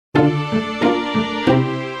Hello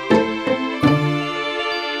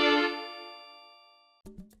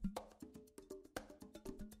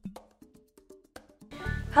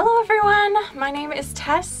everyone, my name is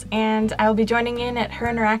Tess and I will be joining in at HeR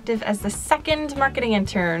Interactive as the second marketing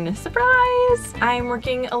intern. Surprise! I'm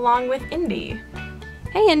working along with Indy.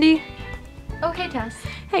 Hey Indy. Oh, hey Tess.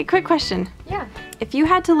 Hey, quick question. Yeah. If you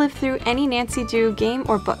had to live through any Nancy Drew game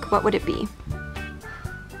or book, what would it be?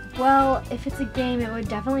 Well, if it's a game, it would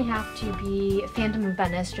definitely have to be Phantom of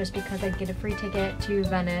Venice, just because I'd get a free ticket to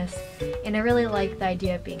Venice, and I really like the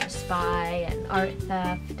idea of being a spy and art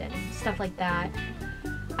theft and stuff like that.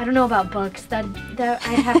 I don't know about books. That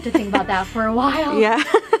I have to think about that for a while. Yeah,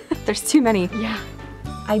 there's too many. Yeah.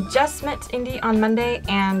 I just met Indy on Monday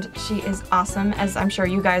and she is awesome, as I'm sure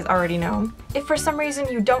you guys already know. If for some reason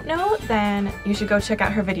you don't know, then you should go check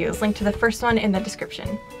out her videos. Link to the first one in the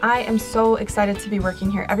description. I am so excited to be working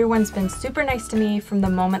here. Everyone's been super nice to me from the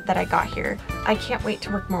moment that I got here. I can't wait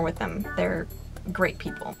to work more with them. They're great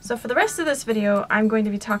people. So for the rest of this video, I'm going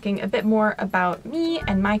to be talking a bit more about me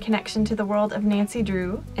and my connection to the world of Nancy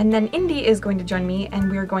Drew, and then Indy is going to join me and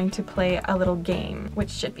we're going to play a little game,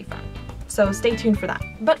 which should be fun. So stay tuned for that.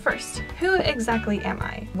 But first, who exactly am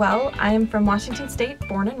I? Well, I am from Washington State,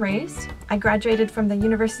 born and raised. I graduated from the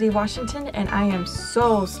University of Washington and I am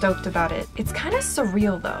so stoked about it. It's kind of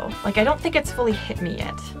surreal though. Like, I don't think it's fully hit me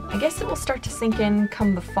yet. I guess it will start to sink in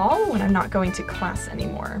come the fall when I'm not going to class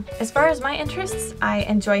anymore. As far as my interests, I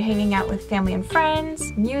enjoy hanging out with family and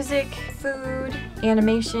friends, music, food,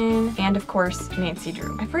 animation, and of course, Nancy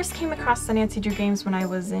Drew. I first came across the Nancy Drew games when I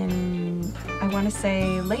was in, I want to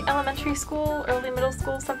say, late elementary school, early middle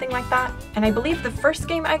school, something like that. And I believe the first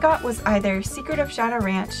game I got was either Secret of Shadow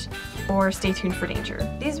Ranch or Stay Tuned for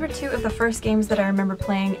Danger. These were two of the first games that I remember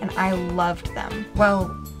playing and I loved them.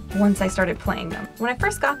 Well, once I started playing them. When I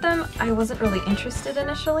first got them, I wasn't really interested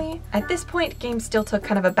initially. At this point, games still took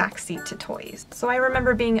kind of a backseat to toys, so I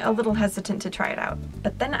remember being a little hesitant to try it out.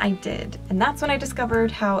 But then I did, and that's when I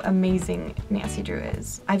discovered how amazing Nancy Drew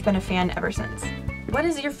is. I've been a fan ever since. What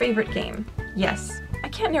is your favorite game? Yes. I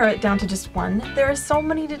can't narrow it down to just one. There are so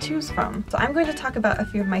many to choose from. So I'm going to talk about a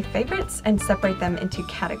few of my favorites and separate them into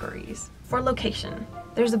categories. For location,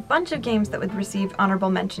 there's a bunch of games that would receive honorable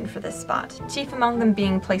mention for this spot, chief among them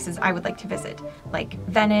being places I would like to visit, like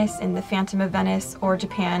Venice in the Phantom of Venice or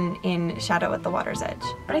Japan in Shadow at the Water's Edge.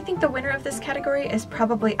 But I think the winner of this category is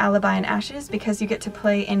probably Alibi and Ashes because you get to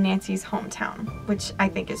play in Nancy's hometown, which I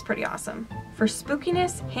think is pretty awesome. For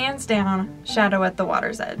spookiness, hands down, Shadow at the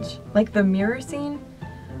Water's Edge. Like the mirror scene?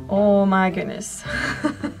 Oh my goodness.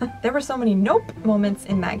 There were so many nope moments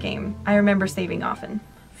in that game. I remember saving often.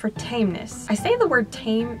 For tameness, I say the word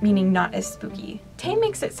tame meaning not as spooky. Tame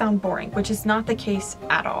makes it sound boring, which is not the case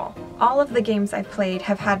at all. All of the games I've played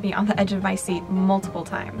have had me on the edge of my seat multiple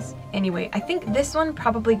times. Anyway, I think this one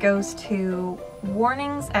probably goes to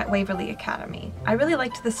Warnings at Waverly Academy. I really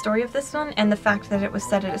liked the story of this one and the fact that it was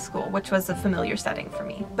set at a school, which was a familiar setting for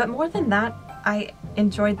me. But more than that, I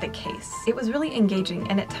enjoyed the case. It was really engaging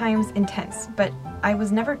and at times intense, but I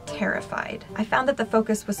was never terrified. I found that the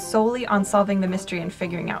focus was solely on solving the mystery and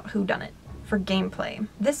figuring out who done it. For gameplay,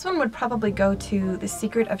 this one would probably go to The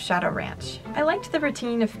Secret of Shadow Ranch. I liked the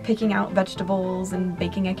routine of picking out vegetables and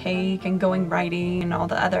baking a cake and going riding and all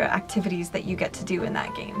the other activities that you get to do in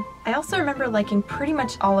that game. I also remember liking pretty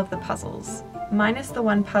much all of the puzzles, minus the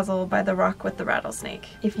one puzzle by the rock with the rattlesnake.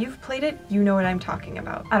 If you've played it, you know what I'm talking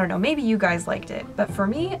about. I don't know, maybe you guys liked it, but for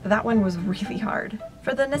me, that one was really hard.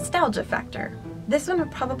 For the nostalgia factor, this one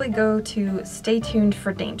would probably go to Stay Tuned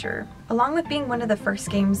for Danger. Along with being one of the first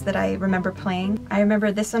games that I remember playing, I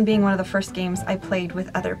remember this one being one of the first games I played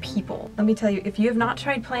with other people. Let me tell you, if you have not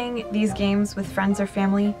tried playing these games with friends or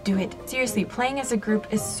family, do it. Seriously, playing as a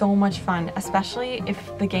group is so much fun, especially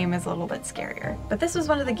if the game is a little bit scarier. But this was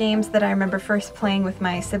one of the games that I remember first playing with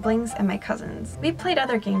my siblings and my cousins. We played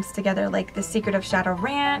other games together like The Secret of Shadow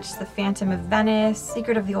Ranch, The Phantom of Venice,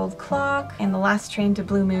 Secret of the Old Clock, and The Last Train to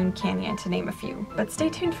Blue Moon Canyon, to name a few. But Stay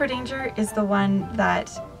Tuned for Danger is the one that,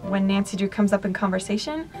 when Nancy Drew comes up in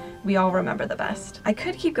conversation, we all remember the best. I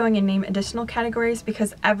could keep going and name additional categories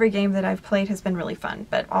because every game that I've played has been really fun,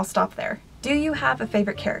 but I'll stop there. Do you have a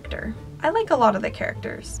favorite character? I like a lot of the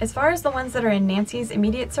characters. As far as the ones that are in Nancy's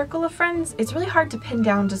immediate circle of friends, it's really hard to pin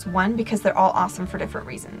down just one because they're all awesome for different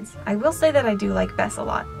reasons. I will say that I do like Bess a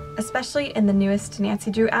lot, especially in the newest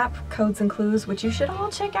Nancy Drew app, Codes and Clues, which you should all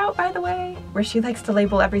check out, by the way, where she likes to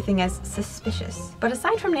label everything as suspicious. But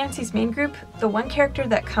aside from Nancy's main group, the one character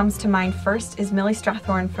that comes to mind first is Millie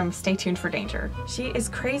Strathorn from Stay Tuned for Danger. She is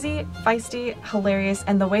crazy, feisty, hilarious,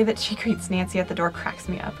 and the way that she greets Nancy at the door cracks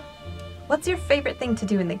me up. What's your favorite thing to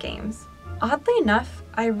do in the games? Oddly enough,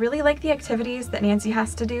 I really like the activities that Nancy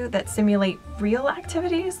has to do that simulate real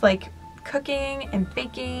activities like cooking and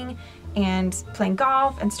baking and playing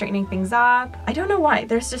golf and straightening things up. I don't know why,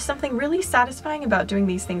 there's just something really satisfying about doing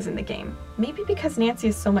these things in the game. Maybe because Nancy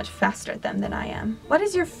is so much faster at them than I am. What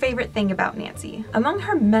is your favorite thing about Nancy? Among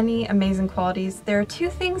her many amazing qualities, there are 2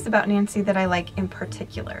 things about Nancy that I like in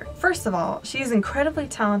particular. First of all, she is incredibly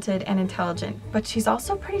talented and intelligent, but she's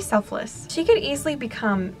also pretty selfless. She could easily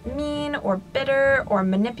become mean or bitter or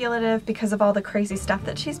manipulative because of all the crazy stuff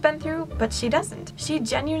that she's been through, but she doesn't. She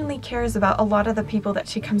genuinely cares about a lot of the people that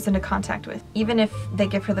she comes into contact with, even if they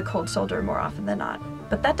give her the cold shoulder more often than not.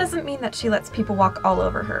 But that doesn't mean that she lets people walk all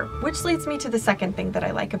over her, which leads me to the second thing that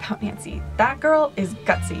I like about Nancy. That girl is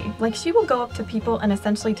gutsy. Like, she will go up to people and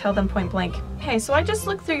essentially tell them point blank, "Hey, so I just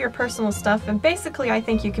looked through your personal stuff and basically I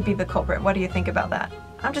think you could be the culprit. What do you think about that?"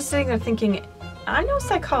 I'm just sitting there thinking, I'm no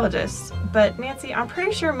psychologist, but Nancy, I'm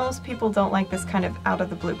pretty sure most people don't like this kind of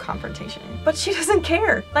out-of-the-blue confrontation. But she doesn't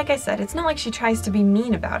care. Like I said, it's not like she tries to be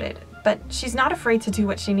mean about it, but she's not afraid to do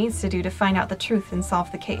what she needs to do to find out the truth and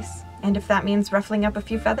solve the case. And if that means ruffling up a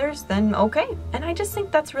few feathers, then okay. And I just think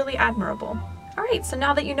that's really admirable. Alright, so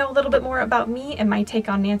now that you know a little bit more about me and my take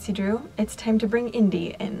on Nancy Drew, it's time to bring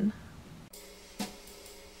Indy in.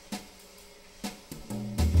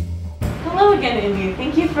 Hello again, Indy.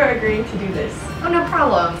 Thank you for agreeing to do this. Oh, no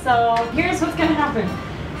problem. So here's what's gonna happen.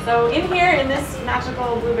 So in here, in this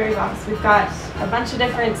magical blueberry box, we've got a bunch of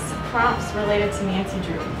different prompts related to Nancy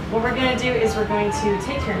Drew. What we're gonna do is we're going to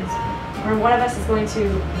take turns, where one of us is going to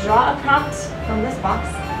draw a prompt from this box,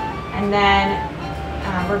 and then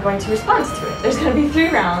we're going to respond to it. There's gonna be 3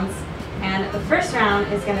 rounds, and the first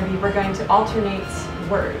round is gonna be we're going to alternate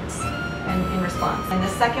words in response. And the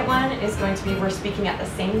second one is going to be we're speaking at the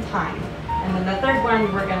same time. And then the third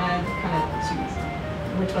one, we're gonna kind of choose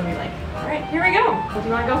which one we like. All right, here we go. Well, do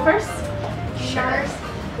you want to go first? Sure.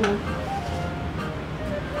 Cool.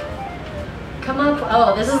 Come up,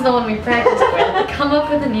 oh, this is the one we practiced with. Come up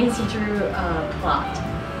with a Nancy Drew plot.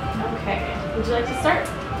 Okay, would you like to start?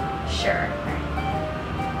 Sure. All right.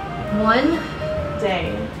 1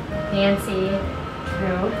 day. Nancy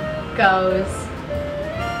Drew. goes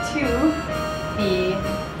To the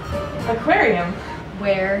aquarium.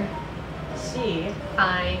 where She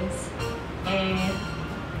finds a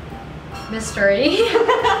mystery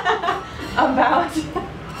about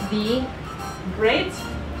the great.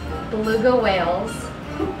 beluga whales.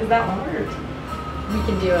 Is that one word? We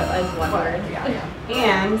can do it as one word. Yeah.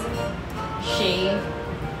 And She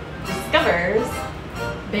discovers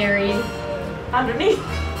buried underneath.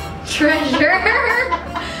 treasure.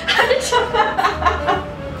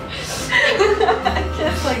 I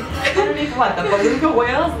guess like underneath what? The beluga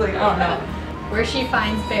whales? Like, oh no. Where she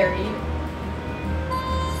finds buried.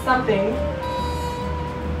 Something.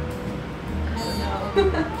 I don't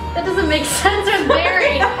know. That doesn't make sense with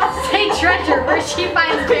buried. Say treasure. Where she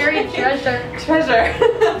finds buried treasure. Treasure.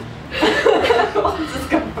 We'll just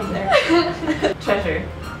go from there. Treasure.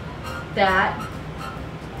 That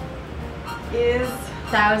Is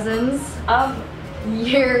thousands of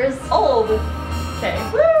years old. Okay.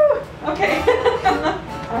 Woo! Okay.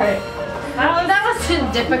 Alright. That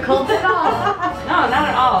wasn't difficult at all. No, not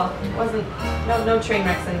at all. It wasn't, no train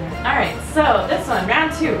wrecks in there. Alright, so this one,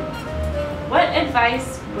 round 2. What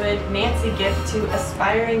advice would Nancy give to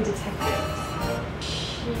aspiring detectives?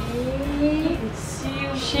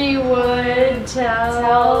 She would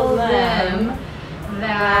tell them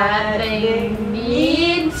that they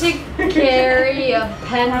need to carry a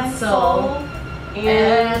pencil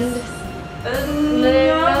and a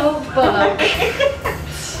notebook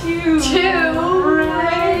to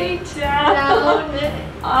write down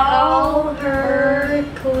all her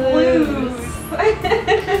clues.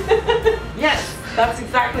 Yes, that's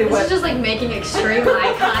exactly This what. is just like making extreme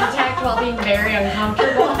eye contact while being very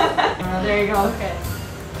uncomfortable. There you go. Okay.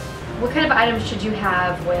 What kind of items should you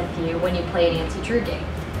have with you when you play a Nancy Drew game?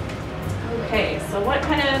 Okay, so what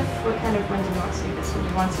kind of one do you want to do this? Would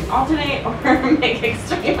you want to alternate or make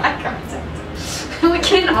extreme eye contact? We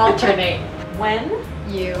can alternate. When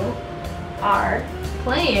You are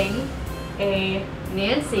playing a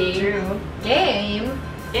Nancy Drew, game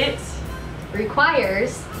it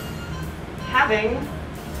requires having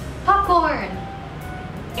popcorn,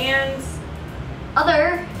 and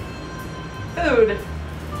other food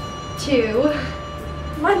to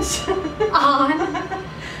munch on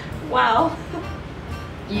while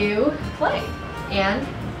you play. and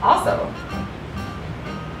Also,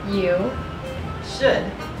 you should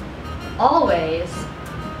always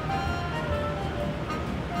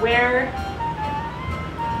wear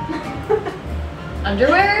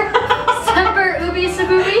underwear. Semper ubi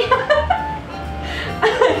sabooby.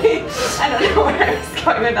 I don't know where I was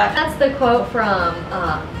going with that. That's the quote from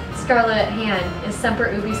Scarlet Hand, is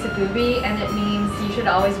Semper Ubi Sububi, and it means you should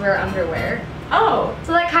always wear underwear. Oh.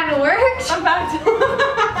 So that kind of worked. I'm back to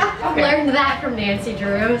okay. Learned that from Nancy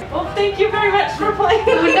Drew. Well, thank you very much for playing.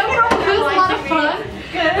 No problem. It was a lot of fun.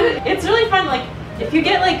 Good. It's really fun. Like, if you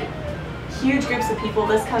get like huge groups of people,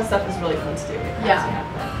 this kind of stuff is really fun to do.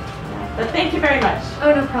 Yeah. But thank you very much.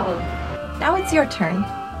 Oh, no problem. Now it's your turn.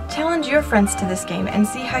 Challenge your friends to this game and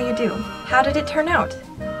see how you do. How did it turn out?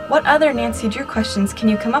 What other Nancy Drew questions can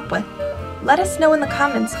you come up with? Let us know in the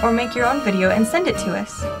comments or make your own video and send it to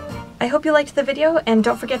us. I hope you liked the video, and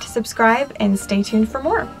don't forget to subscribe and stay tuned for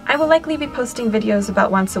more. I will likely be posting videos about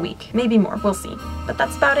once a week, maybe more, we'll see. But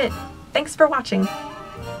that's about it. Thanks for watching.